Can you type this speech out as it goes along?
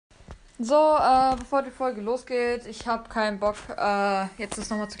So, bevor die Folge losgeht, ich habe keinen Bock, jetzt das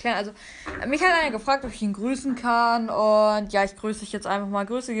nochmal zu klären. Also, mich hat einer gefragt, ob ich ihn grüßen kann. Und ja, ich grüße dich jetzt einfach mal.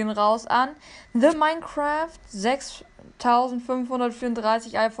 Grüße gehen raus an The Minecraft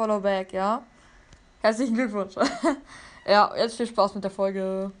 6534 I follow back, ja? Herzlichen Glückwunsch. Ja, jetzt viel Spaß mit der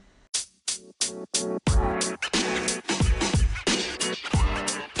Folge.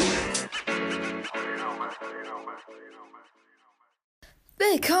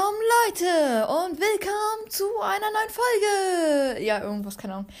 Willkommen, Leute, und willkommen zu einer neuen Folge. Ja, irgendwas,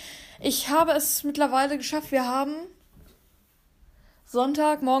 keine Ahnung. Ich habe es mittlerweile geschafft. Wir haben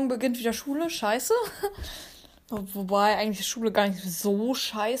Sonntag, morgen beginnt wieder Schule. Scheiße. Wobei eigentlich ist Schule gar nicht so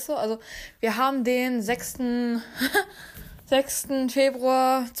scheiße. Also, wir haben den 6. 6.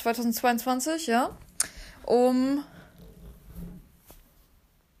 Februar 2022, ja.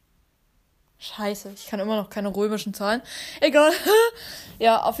 Scheiße, ich kann immer noch keine römischen Zahlen. Egal.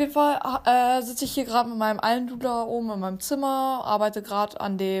 Ja, auf jeden Fall sitze ich hier gerade mit meinem Almdudler oben in meinem Zimmer, arbeite gerade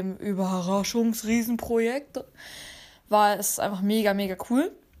an dem Überraschungsriesenprojekt, weil es ist einfach mega, mega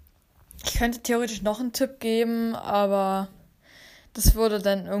cool. Ich könnte theoretisch noch einen Tipp geben, aber das würde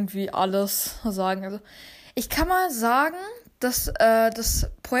dann irgendwie alles sagen. Also, ich kann mal sagen, dass das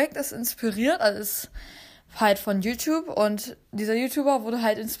Projekt ist inspiriert, also ist halt von YouTube, und dieser YouTuber wurde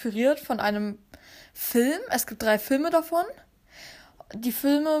halt inspiriert von einem Film. Es gibt 3 Filme davon. Die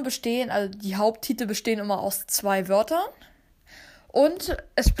Filme bestehen, also die Haupttitel bestehen immer aus 2 Wörtern. Und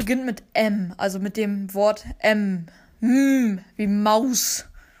es beginnt mit M, also mit dem Wort M. Wie Maus.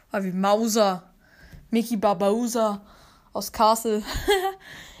 Oder wie Mauser. Mickey Barbauser aus Castle.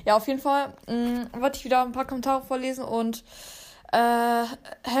 Ja, auf jeden Fall wollte ich wieder ein paar Kommentare vorlesen und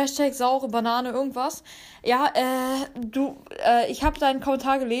Hashtag saure Banane, irgendwas. Ja, ich habe deinen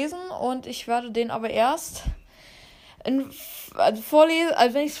Kommentar gelesen und ich werde den aber erst vorlesen,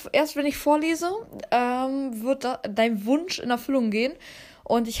 also wenn ich vorlese, wird dein Wunsch in Erfüllung gehen.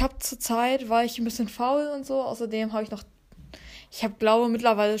 Und ich habe zurzeit, war ich ein bisschen faul und so, außerdem habe ich glaube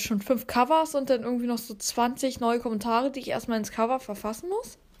mittlerweile schon 5 Covers und dann irgendwie noch so 20 neue Kommentare, die ich erstmal ins Cover verfassen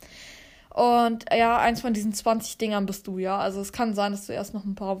muss. Und ja, eins von diesen 20 Dingern bist du, ja. Also es kann sein, dass du erst noch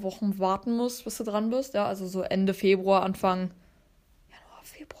ein paar Wochen warten musst, bis du dran bist, ja. Also so Ende Februar, Anfang Januar,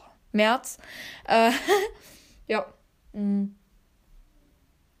 Februar, März. Ja.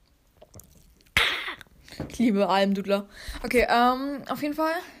 Ich liebe Almdudler. Okay, auf jeden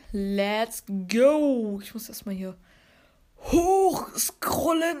Fall, let's go. Ich muss erstmal hier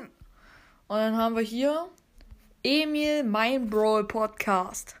hochscrollen. Und dann haben wir hier Emil, mein Brawl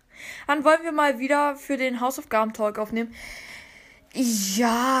Podcast. Dann wollen wir mal wieder für den Hausaufgaben-Talk aufnehmen.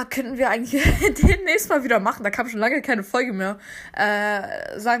 Ja, könnten wir eigentlich demnächst mal wieder machen. Da kam schon lange keine Folge mehr.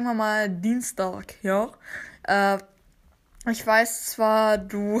 Sagen wir mal Dienstag, ja. Ich weiß zwar,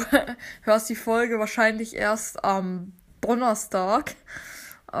 du hörst die Folge wahrscheinlich erst am Donnerstag.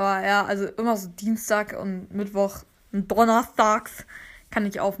 Aber ja, also immer so Dienstag und Mittwoch und Donnerstags kann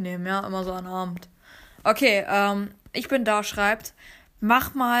ich aufnehmen, ja. Immer so am Abend. Okay, ich bin da, schreibt: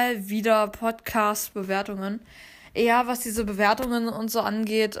 Mach mal wieder Podcast-Bewertungen. Ja, was diese Bewertungen und so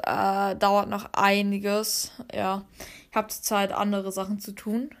angeht, dauert noch einiges. Ja, ich habe zurzeit andere Sachen zu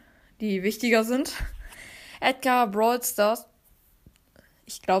tun, die wichtiger sind. Edgar Brawl Stars.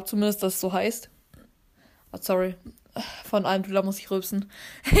 Ich glaube zumindest, dass es so heißt. Oh, sorry. Von einem Dula muss ich rülpsen.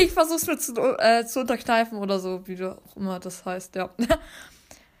 Ich versuche es mir zu unterkneifen oder so, wie auch immer das heißt, ja.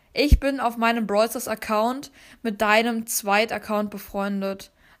 Ich bin auf meinem Brawl Stars Account mit deinem Zweit-Account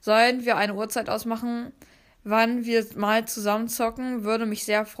befreundet. Sollen wir eine Uhrzeit ausmachen, wann wir mal zusammen zocken? Würde mich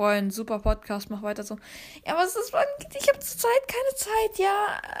sehr freuen. Super Podcast, mach weiter so. Ja, was ist, ich habe zurzeit keine Zeit,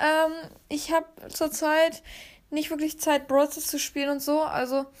 ja. Ich habe zurzeit nicht wirklich Zeit, Brawl Stars zu spielen und so.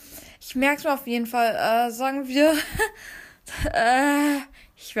 Also, ich merke es mir auf jeden Fall. Sagen wir,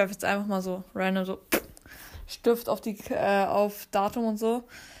 ich werfe jetzt einfach mal so random so Stift auf Datum und so.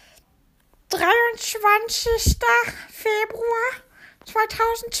 23. Februar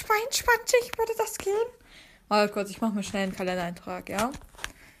 2022 würde das gehen. Warte kurz, ich mache mir schnell einen Kalendereintrag, ja?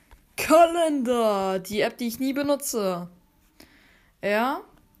 Kalender, die App, die ich nie benutze. Ja?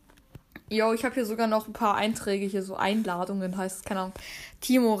 Jo, ich habe hier sogar noch ein paar Einträge, hier so Einladungen, heißt es, keine Ahnung.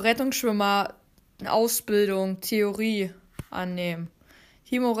 Timo, Rettungsschwimmer, Ausbildung, Theorie annehmen.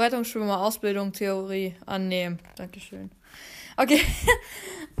 Timo, Rettungsschwimmer, Ausbildung, Theorie annehmen. Dankeschön. Okay.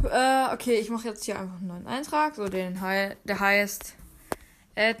 Okay, ich mache jetzt hier einfach einen neuen Eintrag. So, der heißt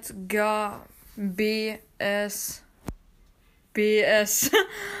Edgar BS.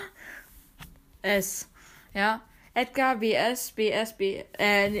 S. Ja. Edgar BS,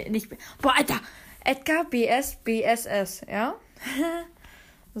 nicht. Boah, Alter. Edgar BS, BSS, ja.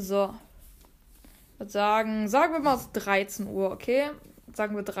 So. würde sagen wir mal 13 Uhr, okay?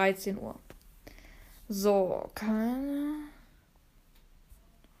 Sagen wir 13 Uhr. So,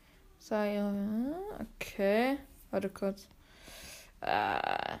 okay. Warte kurz.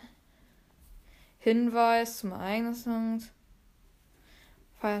 Hinweis zum Ereignispunkt.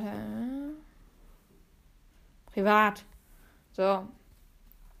 Privat. So.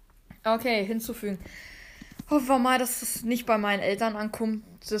 Okay, hinzufügen. Hoffen wir mal, dass es nicht bei meinen Eltern ankommt.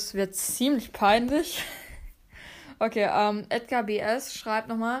 Das wird ziemlich peinlich. Okay, Edgar BS schreibt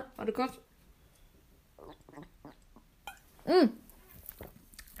nochmal. Warte kurz.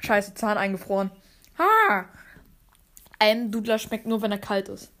 Scheiße, Zahn eingefroren. Ein Dudler schmeckt nur, wenn er kalt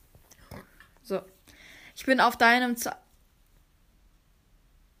ist. So. Ich bin auf deinem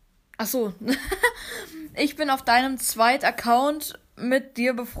Achso. Ich bin auf deinem Zweit-Account mit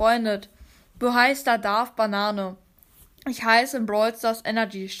dir befreundet. Du heißt da Darf Banane. Ich heiße in Brawl Stars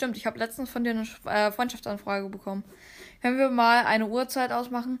Energy. Stimmt, ich habe letztens von dir eine Freundschaftsanfrage bekommen. Können wir mal eine Uhrzeit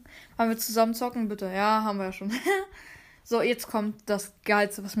ausmachen? Wollen wir zusammen zocken, bitte? Ja, haben wir ja schon. So, jetzt kommt das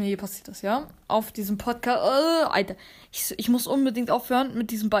Geilste, was mir je passiert ist, ja? Auf diesem Podcast. Alter, ich muss unbedingt aufhören,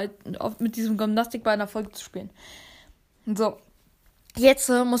 mit diesem Gymnastikball in der Folge zu spielen. So, jetzt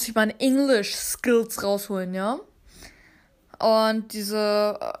muss ich meine English Skills rausholen, ja? Und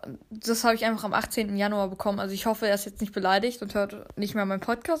das habe ich einfach am 18. Januar bekommen. Also ich hoffe, er ist jetzt nicht beleidigt und hört nicht mehr meinen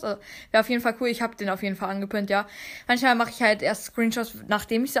Podcast. Also, wäre auf jeden Fall cool. Ich habe den auf jeden Fall angepinnt, ja. Manchmal mache ich halt erst Screenshots,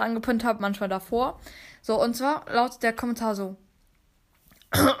 nachdem ich sie angepinnt habe, manchmal davor. So, und zwar lautet der Kommentar so.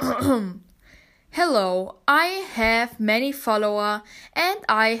 Hello, I have many followers and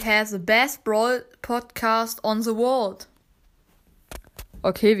I have the best Brawl podcast on the world.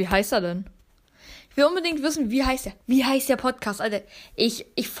 Okay, wie heißt er denn? Ich will unbedingt wissen, wie heißt der Podcast, Alter. Ich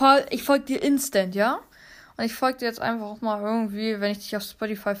folge dir instant, ja? Und ich folge dir jetzt einfach auch mal irgendwie, wenn ich dich auf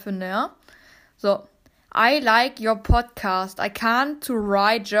Spotify finde, ja? So. I like your podcast. I can't to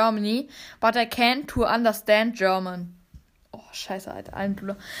write Germany, but I can to understand German. Oh, scheiße, Alter. Ein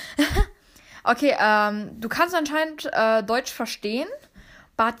Bruder. Okay, du kannst anscheinend Deutsch verstehen,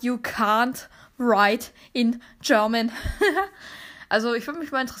 but you can't write in German. Also, ich würde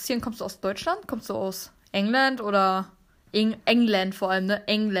mich mal interessieren, kommst du aus Deutschland? Kommst du aus England oder England vor allem, ne?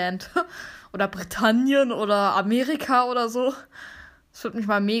 England. Oder Britannien oder Amerika oder so. Das würde mich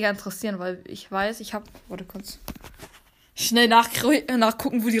mal mega interessieren, weil ich weiß, warte kurz. Schnell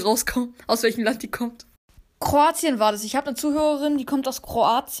nachgucken, wo die rauskommen. Aus welchem Land die kommt. Kroatien war das. Ich habe eine Zuhörerin, die kommt aus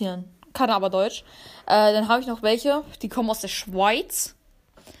Kroatien. Kann aber Deutsch. Dann habe ich noch welche, die kommen aus der Schweiz.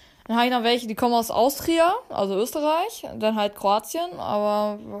 Dann habe ich noch welche, die kommen aus Austria, also Österreich. Dann halt Kroatien,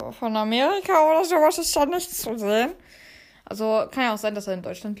 aber von Amerika oder sowas ist da nichts zu sehen. Also kann ja auch sein, dass er in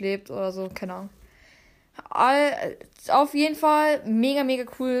Deutschland lebt oder so, keine Ahnung. Auf jeden Fall mega, mega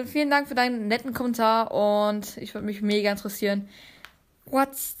cool. Vielen Dank für deinen netten Kommentar und ich würde mich mega interessieren.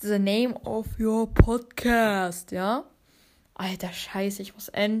 What's the name of your podcast? Ja? Alter, scheiße, ich muss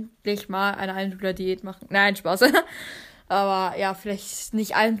endlich mal eine Almdudler-Diät machen. Nein, Spaß. Aber ja, vielleicht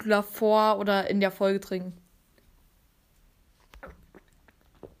nicht Almdudler vor oder in der Folge trinken.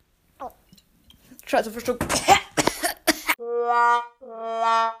 Scheiße, verschluckt.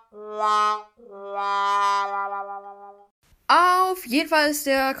 Auf jeden Fall ist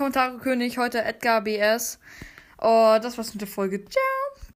der Kommentarkönig heute Edgar BS. Und das war's mit der Folge. Ciao.